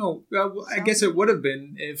 No, well, I guess it would have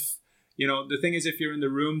been if, the thing is, if you're in the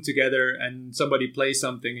room together and somebody plays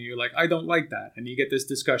something and you're like, I don't like that, and you get this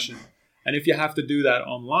discussion. And if you have to do that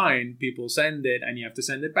online, people send it and you have to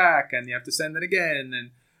send it back and you have to send it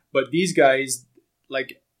again. But these guys,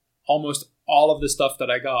 like, almost all of the stuff that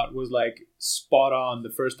I got was like spot on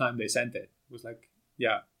the first time they sent it. It was like,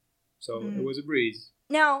 yeah. So it was a breeze.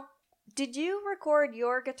 Now, did you record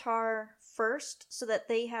your guitar first so that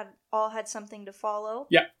they all had something to follow?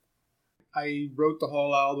 Yeah. I wrote the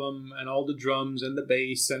whole album and all the drums and the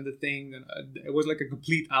bass and the thing. And it was like a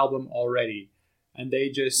complete album already. And they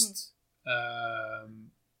just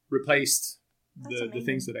replaced the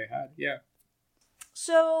things that I had. Yeah.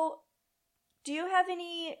 So, do you have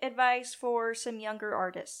any advice for some younger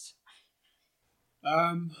artists?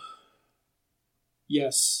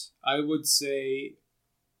 Yes. I would say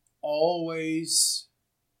always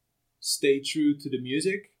stay true to the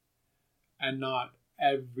music and not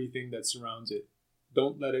everything that surrounds it.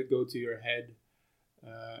 Don't let it go to your head.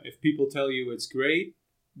 If people tell you it's great,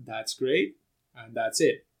 that's great, and that's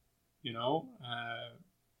it.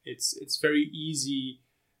 It's very easy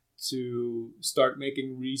to start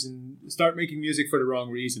making music for the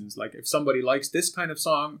wrong reasons. Like, if somebody likes this kind of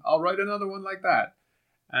song, I'll write another one like that.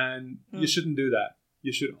 And you shouldn't do that.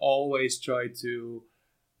 You should always try to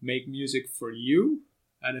make music for you.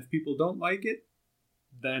 And if people don't like it,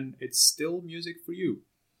 then it's still music for you.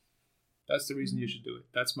 That's the reason you should do it.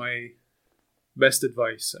 That's my best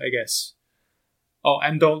advice, I guess. Oh,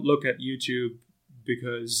 and don't look at YouTube,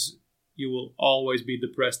 because you will always be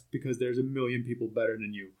depressed because there's a million people better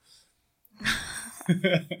than you.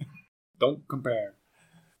 Don't compare.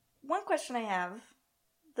 One question I have,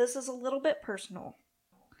 this is a little bit personal.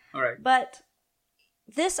 All right. But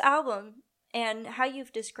this album and how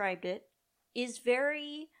you've described it is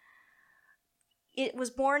it was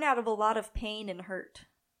born out of a lot of pain and hurt.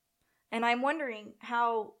 And I'm wondering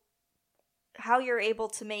how you're able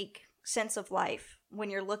to make sense of life when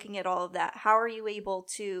you're looking at all of that? How are you able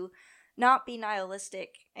to not be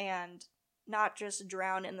nihilistic and not just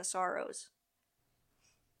drown in the sorrows?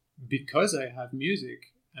 Because I have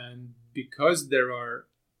music, and because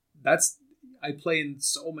I play in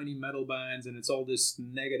so many metal bands, and it's all this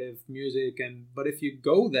negative music, but if you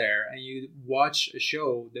go there and you watch a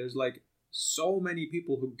show, there's like so many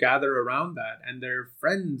people who gather around that, and they're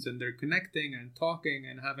friends, and they're connecting and talking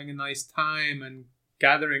and having a nice time and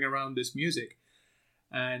gathering around this music.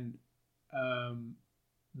 And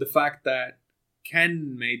the fact that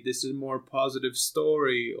Ken made this a more positive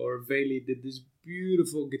story, or Veli did this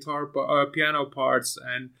beautiful piano parts,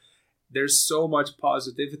 and there's so much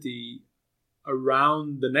positivity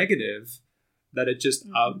around the negative that it just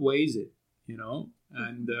outweighs it,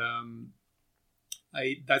 and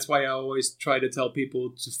that's why I always try to tell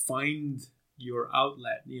people to find your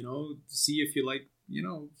outlet, see if you like,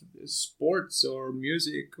 sports or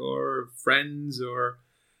music or friends or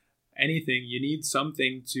anything. You need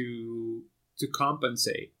something to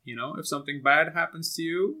compensate. If something bad happens to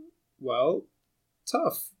you, well,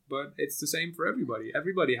 tough, but it's the same for everybody.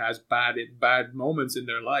 Everybody has bad moments in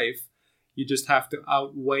their life. You just have to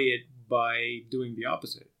outweigh it by doing the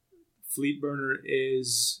opposite. Fleetburner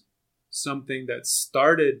is something that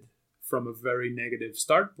started from a very negative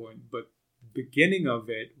start point, but the beginning of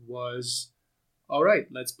it was, all right,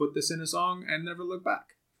 let's put this in a song and never look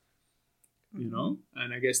back.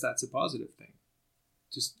 And I guess that's a positive thing.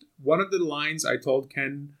 Just one of the lines I told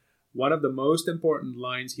Ken, one of the most important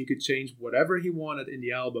lines, he could change whatever he wanted in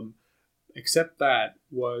the album, except that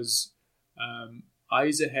was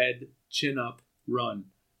eyes ahead, chin up, run.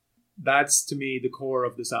 That's, to me, the core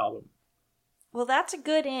of this album. Well, that's a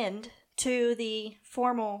good end to the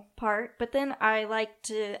formal part, but then I like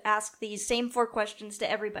to ask these same 4 questions to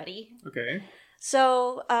everybody. Okay.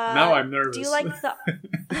 So, now I'm nervous. Do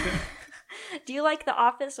you like The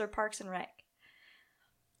Office or Parks and Rec?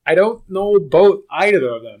 I don't know either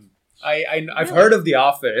of them. I've heard of The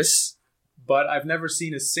Office, but I've never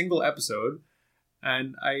seen a single episode,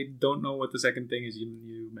 and I don't know what the second thing is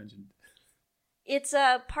you mentioned. It's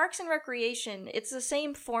Parks and Recreation. It's the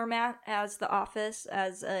same format as The Office,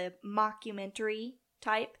 as a mockumentary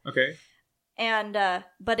type. Okay. And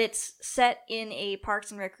but it's set in a Parks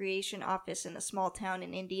and Recreation office in a small town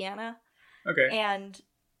in Indiana. Okay. And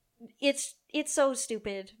it's so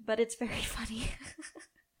stupid, but it's very funny.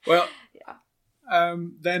 Well, yeah.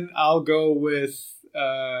 Then I'll go with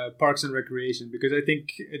Parks and Recreation because I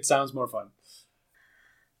think it sounds more fun.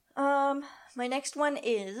 My next one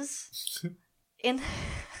is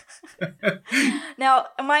Now,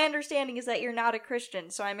 my understanding is that you're not a Christian,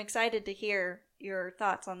 so I'm excited to hear your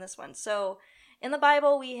thoughts on this one. So, in the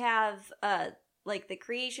Bible, we have like the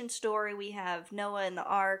creation story. We have Noah and the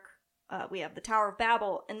ark. We have the Tower of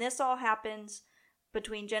Babel, and this all happens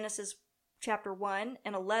between Genesis chapter 1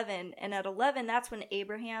 and 11. And at 11, that's when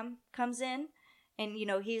Abraham comes in, and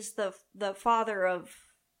he's the father of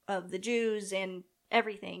the Jews and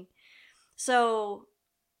everything. So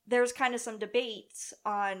there's kind of some debates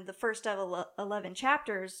on the first of 11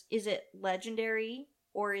 chapters. Is it legendary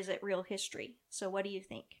or is it real history? So what do you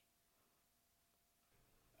think?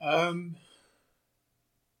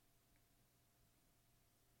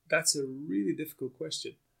 That's a really difficult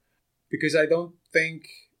question because I think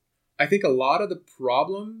a lot of the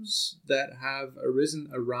problems that have arisen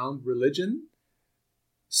around religion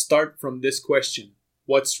start from this question: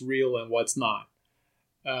 what's real and what's not?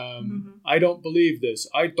 I don't believe this.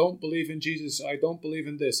 I don't believe in Jesus. I don't believe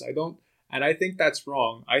in this. And I think that's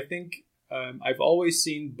wrong. I think I've always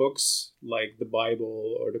seen books like the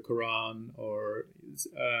Bible or the Quran, or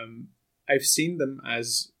I've seen them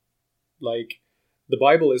as like the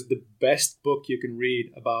Bible is the best book you can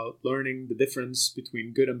read about learning the difference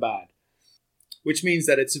between good and bad, which means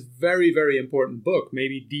that it's a very, very important book,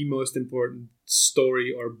 maybe the most important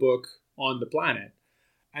story or book on the planet.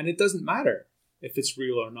 And it doesn't matter if it's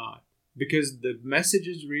real or not, because the message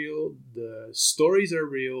is real, the stories are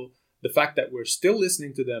real, the fact that we're still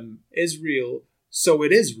listening to them is real, so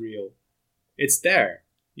it is real. It's there,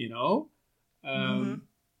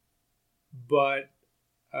 But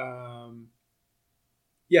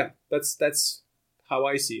yeah, that's how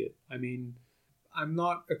I see it. I mean, I'm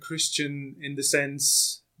not a Christian in the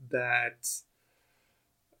sense that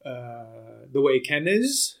the way Ken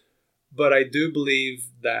is, but I do believe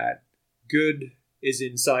that good is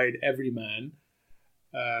inside every man,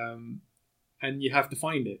 and you have to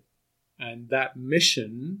find it. And that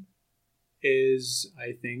mission is,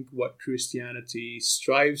 I think, what Christianity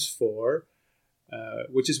strives for,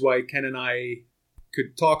 which is why Ken and I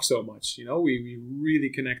could talk so much. We really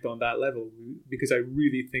connect on that level because I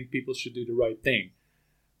really think people should do the right thing.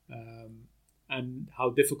 and how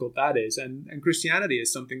difficult that is. And Christianity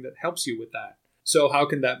is something that helps you with that. So how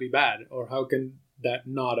can that be bad? Or how can that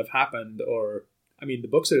not have happened? Or, I mean, the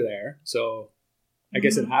books are there, so I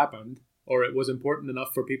guess it happened. Or it was important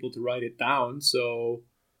enough for people to write it down, so...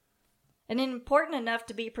 And important enough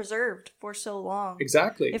to be preserved for so long.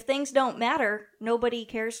 Exactly. If things don't matter, nobody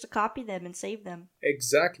cares to copy them and save them.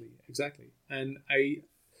 Exactly.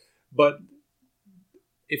 But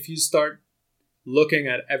if you start looking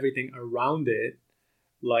at everything around it,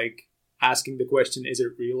 like asking the question, is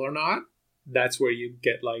it real or not? That's where you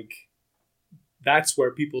get that's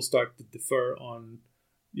where people start to differ on,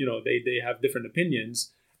 they have different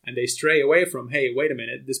opinions and they stray away from, hey, wait a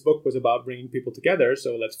minute, this book was about bringing people together,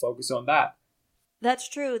 so let's focus on that. That's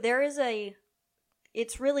true.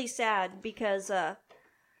 It's really sad because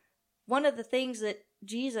one of the things that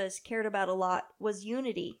Jesus cared about a lot was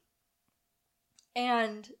unity.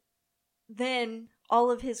 And then all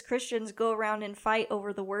of his Christians go around and fight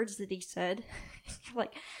over the words that he said.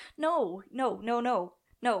 Like, no,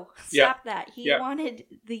 stop that. He wanted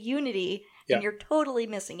the unity, and you're totally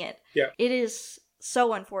missing it. Yeah. It is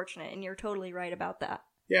so unfortunate, and you're totally right about that.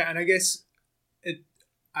 Yeah, and I guess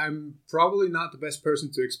I'm probably not the best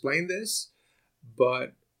person to explain this,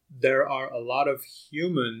 but there are a lot of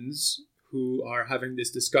humans who are having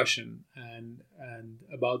this discussion and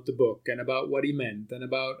about the book and about what he meant and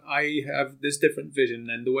about I have this different vision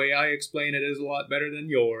and the way I explain it is a lot better than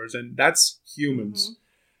yours, and that's humans.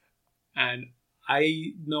 And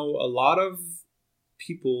I know a lot of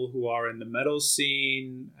people who are in the metal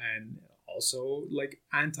scene and also like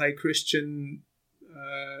anti-Christian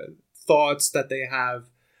thoughts that they have,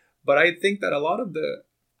 but I think that a lot of the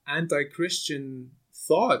anti-Christian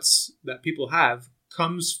thoughts that people have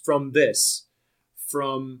comes from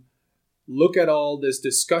look at all this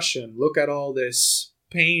discussion, look at all this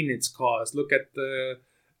pain it's caused, look at the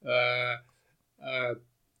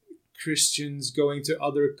Christians going to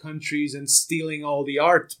other countries and stealing all the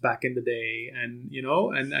art back in the day,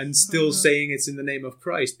 and still saying it's in the name of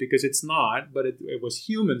Christ, because it's not, but it was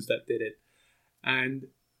humans that did it. And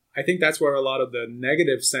I think that's where a lot of the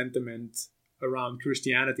negative sentiment around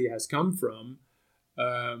Christianity has come from.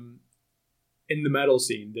 In the metal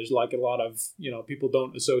scene, there's like a lot of, people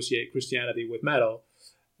don't associate Christianity with metal.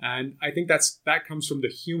 And I think that comes from the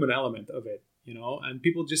human element of it, and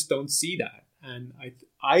people just don't see that. And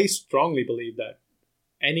I strongly believe that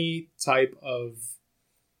any type of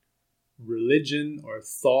religion or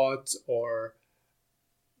thought or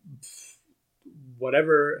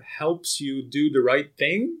whatever helps you do the right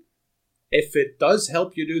thing, if it does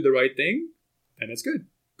help you do the right thing, then it's good.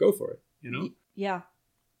 Go for it, Yeah.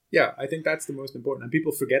 Yeah, I think that's the most important. And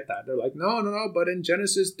people forget that. They're like, no, but in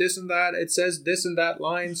Genesis, this and that, it says this and that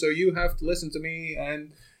line, so you have to listen to me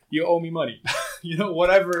and you owe me money.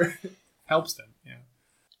 Whatever helps them. Yeah.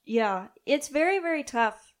 Yeah, it's very, very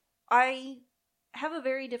tough. I have a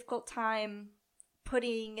very difficult time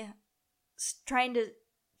trying to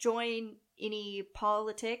join any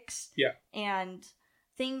politics and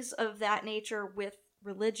things of that nature with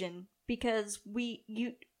religion, because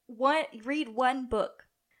read one book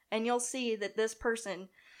and you'll see that this person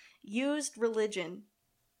used religion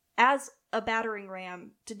as a battering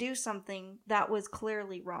ram to do something that was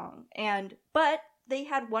clearly wrong. But they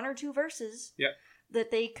had one or two verses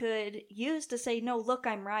that they could use to say, no, look,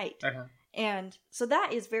 I'm right. And so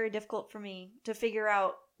that is very difficult for me to figure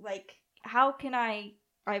out, like, how can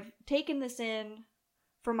I've taken this in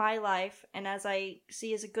for my life and as I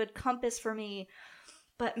see as a good compass for me,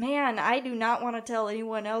 but man, I do not want to tell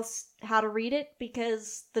anyone else how to read it,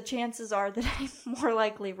 because the chances are that I'm more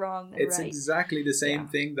likely wrong than it's right. It's exactly the same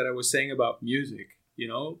thing that I was saying about music.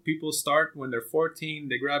 People start when they're 14,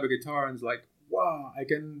 they grab a guitar and it's like, wow, I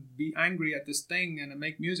can be angry at this thing and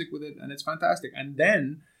make music with it, and it's fantastic. And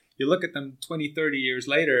then you look at them 20, 30 years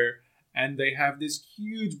later, and they have this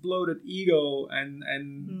huge bloated ego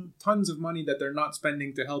and tons of money that they're not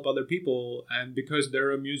spending to help other people, and because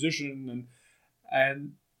they're a musician,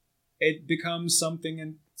 and it becomes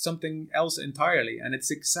something else entirely. And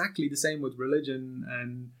it's exactly the same with religion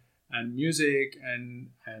and music and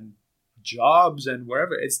jobs and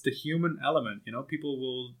wherever. It's the human element. People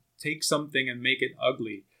will take something and make it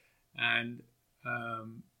ugly, and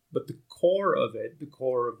but the core of it, the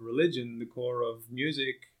core of religion, the core of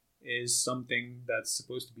music, is something that's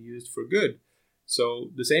supposed to be used for good.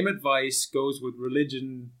 So the same advice goes with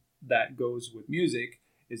religion that goes with music,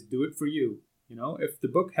 is do it for you. If the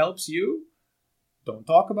book helps you, don't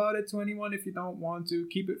talk about it to anyone if you don't want to.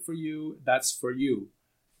 Keep it for you. That's for you.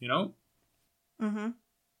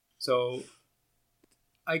 So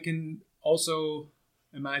I can also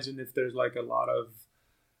imagine if there's like a lot of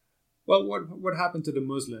Well, what happened to the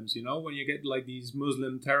Muslims? You know, when you get like these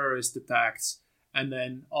Muslim terrorist attacks, and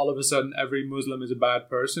then all of a sudden every Muslim is a bad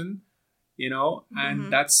person. You know,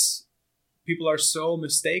 and that's people are so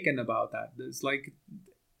mistaken about that. It's like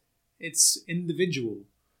it's individual,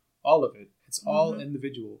 all of it. It's all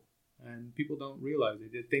individual, and people don't realize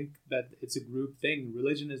it. They think that it's a group thing.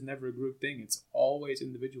 Religion is never a group thing. It's always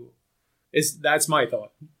individual. That's my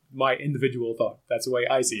thought, my individual thought. That's the way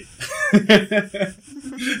I see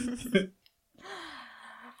it.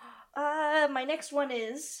 My next one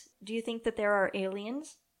is: do you think that there are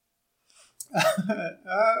aliens?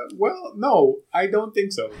 Well, no, I don't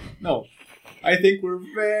think so. No, I think we're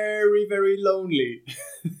very, very lonely.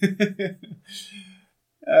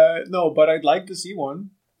 No, but I'd like to see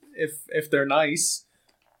one if they're nice.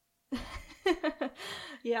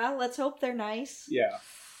 Yeah, let's hope they're nice. Yeah.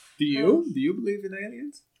 Do you? Do you believe in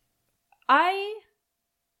aliens? I,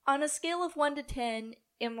 on a scale of 1 to 10,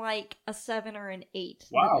 am like a 7 or an 8.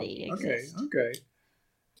 Wow. That they exist. Okay.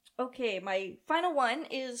 Okay, my final one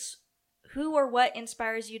is: who or what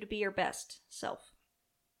inspires you to be your best self?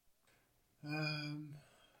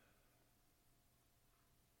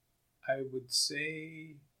 I would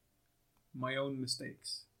say my own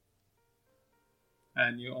mistakes.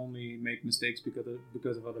 And you only make mistakes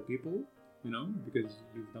because of other people, you know, because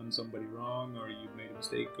you've done somebody wrong, or you've made a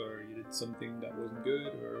mistake, or you did something that wasn't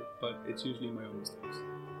good, but it's usually my own mistakes.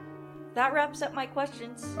 That wraps up my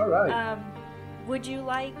questions. All right. Would you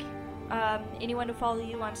like anyone to follow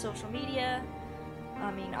you on social media?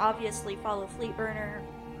 I mean, obviously follow Fleetburner.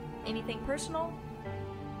 Anything personal?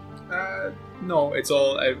 No, it's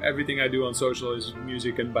all everything I do on social is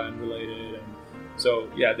music and band related, and so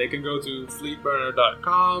yeah, they can go to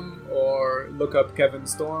fleetburner.com or look up Kevin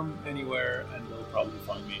Storm anywhere, and they'll probably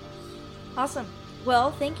find me. Awesome.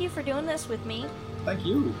 Well, thank you for doing this with me. Thank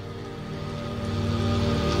you.